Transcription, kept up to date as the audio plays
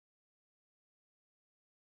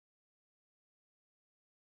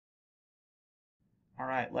All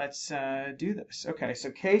right, let's do this. Okay, so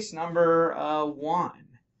case number 1.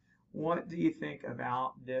 What do you think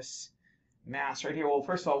about this mass right here? Well,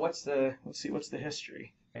 first of all, let's see, what's the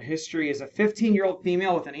history? The history is a 15-year-old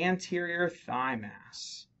female with an anterior thigh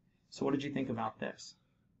mass. So what did you think about this?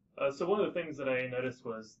 So one of the things that I noticed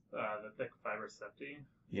was the thick fibrous septi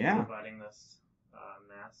providing this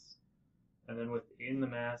mass. And then within the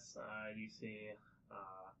mass, you see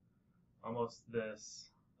almost this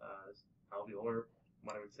alveolar,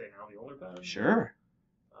 what I would say an alveolar pattern. Sure.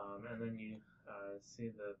 And then you see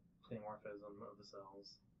the pleomorphism of the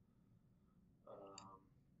cells.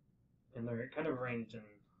 And they're kind of arranged in,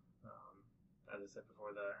 as I said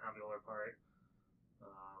before, the alveolar part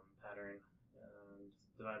pattern. And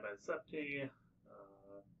divided by the septi,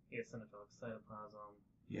 eosinophilic cytoplasm.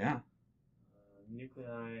 Yeah.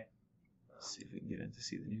 Nuclei. Let's see if we can get in to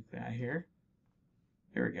see the nuclei here.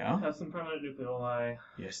 Here we go. Have some prominent nucleoli.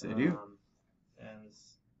 Yes, they do. And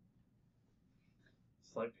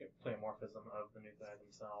slight pleomorphism of the nuclei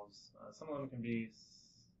themselves. Some of them can be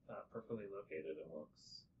peripherally located, it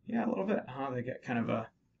looks. Yeah, a little bit. They get kind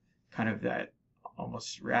of that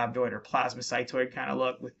almost rhabdoid or plasmacytoid kind of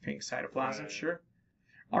look with pink cytoplasm. Right. Sure.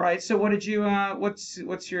 All right. So, what did you?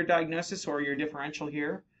 What's your diagnosis or your differential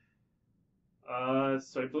here?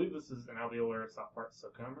 So I believe this is an alveolar soft part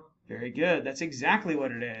sarcoma. Very good. That's exactly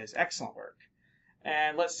what it is. Excellent work.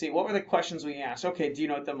 And let's see, what were the questions we asked? Okay, do you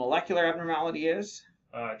know what the molecular abnormality is?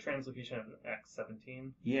 Translocation of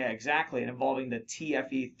X17. Yeah, exactly, and involving the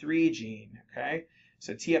TFE3 gene. Okay,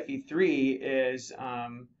 so TFE3 is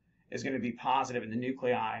going to be positive in the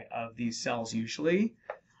nuclei of these cells usually,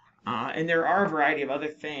 and there are a variety of other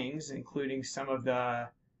things, including some of the,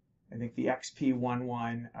 I think the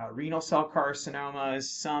XP11 renal cell carcinomas,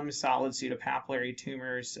 some solid pseudopapillary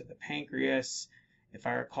tumors of the pancreas, if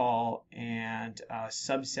I recall, and a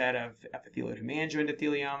subset of epithelial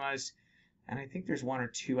hemangioendotheliomas. And I think there's 1 or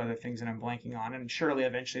 2 other things that I'm blanking on, and surely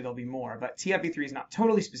eventually there'll be more. But TFE3 is not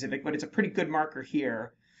totally specific, but it's a pretty good marker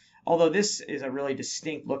here. Although this is a really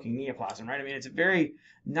distinct looking neoplasm, right? I mean, it's very,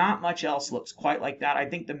 not much else looks quite like that. I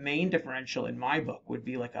think the main differential in my book would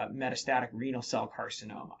be like a metastatic renal cell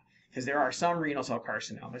carcinoma, because there are some renal cell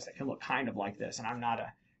carcinomas that can look kind of like this, and I'm not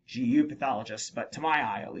a GU pathologist, but to my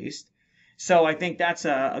eye at least. So I think that's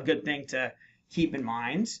a good thing to keep in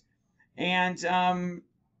mind. And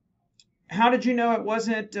how did you know it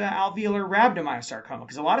wasn't alveolar rhabdomyosarcoma?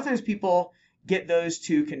 Because a lot of times people get those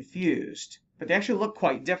two confused, but they actually look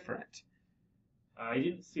quite different. I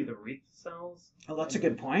didn't see the wreath cells. Oh, that's a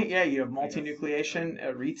good point. Yeah, you have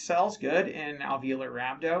multinucleation wreath cells, good, in alveolar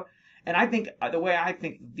rhabdo. And I think the way I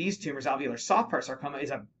think these tumors, alveolar soft part sarcoma, is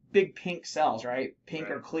a big pink cells, right? Pink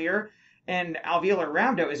or clear. And alveolar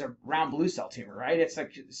rhabdo is a round blue cell tumor, right? It's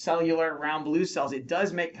like cellular round blue cells. It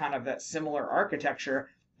does make kind of that similar architecture,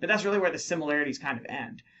 but that's really where the similarities kind of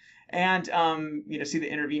end. And, see the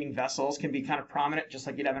intervening vessels can be kind of prominent, just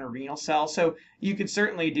like you'd have in a renal cell. So you could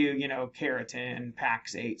certainly do, keratin,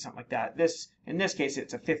 PAX8, something like that. In this case,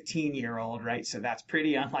 it's a 15-year-old, right? So that's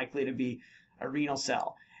pretty unlikely to be a renal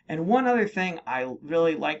cell. And one other thing I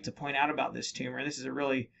really like to point out about this tumor, and this is a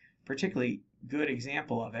really particularly good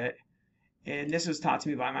example of it, and this was taught to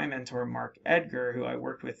me by my mentor, Mark Edgar, who I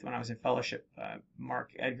worked with when I was in fellowship. Mark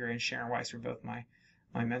Edgar and Sharon Weiss were both my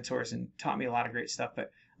mentors and taught me a lot of great stuff. But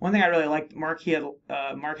one thing I really liked, Mark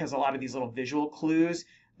has a lot of these little visual clues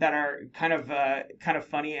that are kind of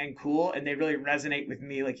funny and cool, and they really resonate with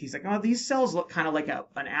me. Like he's like, oh, these cells look kind of like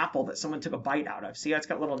an apple that someone took a bite out of. See how it's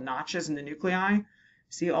got little notches in the nuclei?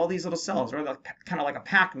 See all these little cells, or kind of like a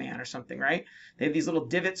Pac-Man or something, right? They have these little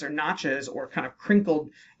divots or notches or kind of crinkled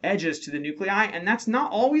edges to the nuclei, and that's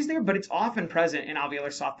not always there, but it's often present in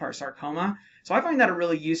alveolar soft part sarcoma. So I find that a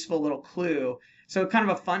really useful little clue. So kind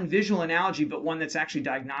of a fun visual analogy, but one that's actually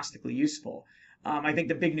diagnostically useful. I think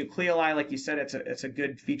the big nucleoli, like you said, it's a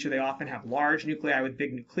good feature. They often have large nuclei with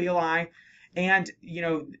big nucleoli. And,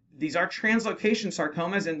 these are translocation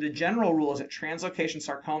sarcomas, and the general rule is that translocation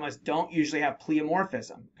sarcomas don't usually have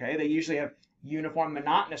pleomorphism, okay? They usually have uniform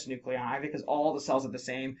monotonous nuclei because all the cells have the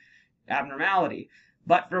same abnormality.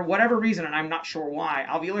 But for whatever reason, and I'm not sure why,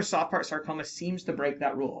 alveolar soft part sarcoma seems to break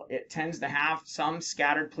that rule. It tends to have some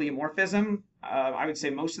scattered pleomorphism. I would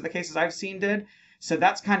say most of the cases I've seen did. So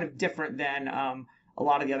that's kind of different than a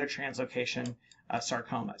lot of the other translocation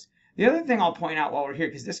sarcomas. The other thing I'll point out while we're here,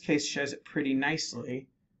 because this case shows it pretty nicely,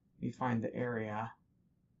 let me find the area.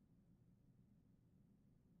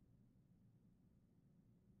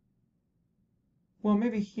 Well,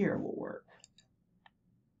 maybe here will work.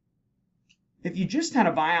 If you just had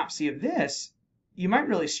a biopsy of this, you might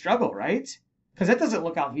really struggle, right? Because that doesn't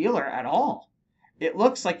look alveolar at all. it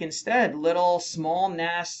looks like instead little small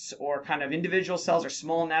nests or kind of individual cells or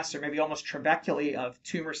small nests or maybe almost trabeculae of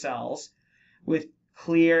tumor cells with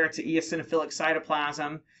clear to eosinophilic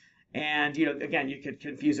cytoplasm. And, again, you could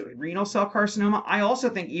confuse it with renal cell carcinoma. I also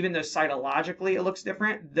think even though cytologically it looks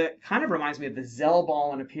different, that kind of reminds me of the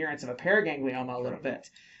Zellball in appearance of a paraganglioma a little bit.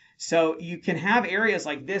 So you can have areas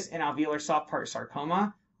like this in alveolar soft part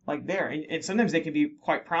sarcoma, like there. And sometimes they can be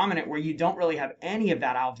quite prominent where you don't really have any of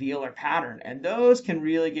that alveolar pattern. And those can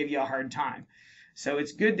really give you a hard time. So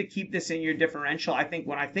it's good to keep this in your differential. I think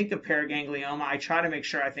when I think of paraganglioma, I try to make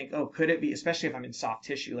sure I think, oh, could it be, especially if I'm in soft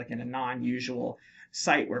tissue, like in a non-usual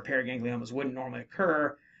site where paragangliomas wouldn't normally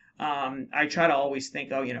occur. I try to always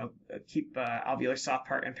think, keep alveolar soft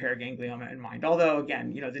part and paraganglioma in mind. Although,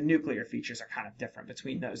 again, the nuclear features are kind of different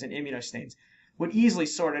between those, and immunostains would easily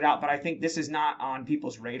sort it out. But I think this is not on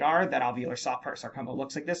people's radar that alveolar soft part sarcoma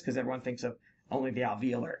looks like this, because everyone thinks of only the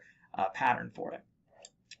alveolar pattern for it.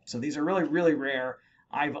 So these are really, really rare.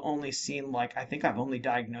 I've only seen, I think I've only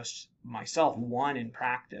diagnosed myself one in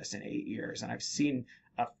practice in 8 years, and I've seen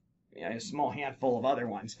a small handful of other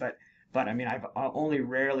ones, but I mean, I've only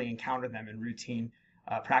rarely encountered them in routine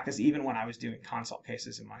practice, even when I was doing consult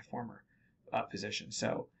cases in my former position.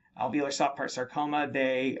 So alveolar soft part sarcoma,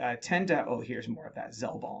 they tend to, here's more of that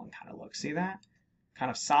Zellball and kind of look. See that? Kind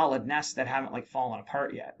of solid nests that haven't fallen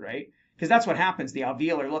apart yet, right? Because that's what happens. The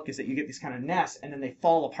alveolar look is that you get these kind of nests and then they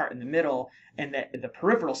fall apart in the middle, and the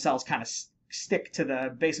peripheral cells kind of stick to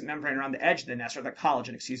the basement membrane around the edge of the nest, or the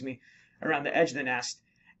collagen, excuse me, around the edge of the nest.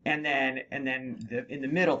 And then in the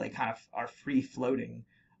middle, they kind of are free floating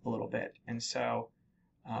a little bit. And so,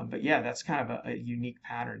 but yeah, that's kind of a unique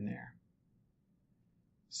pattern there.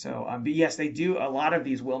 So, but yes, they do, a lot of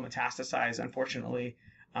these will metastasize, unfortunately,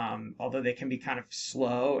 although they can be kind of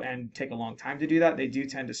slow and take a long time to do that. They do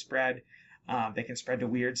tend to spread. They can spread to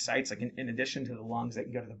weird sites, like in addition to the lungs, they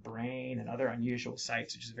can go to the brain and other unusual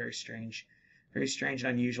sites, which is a very strange and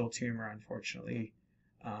unusual tumor, unfortunately.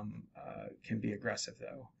 Can be aggressive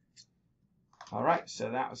though. All right,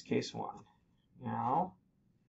 so that was case 1. Now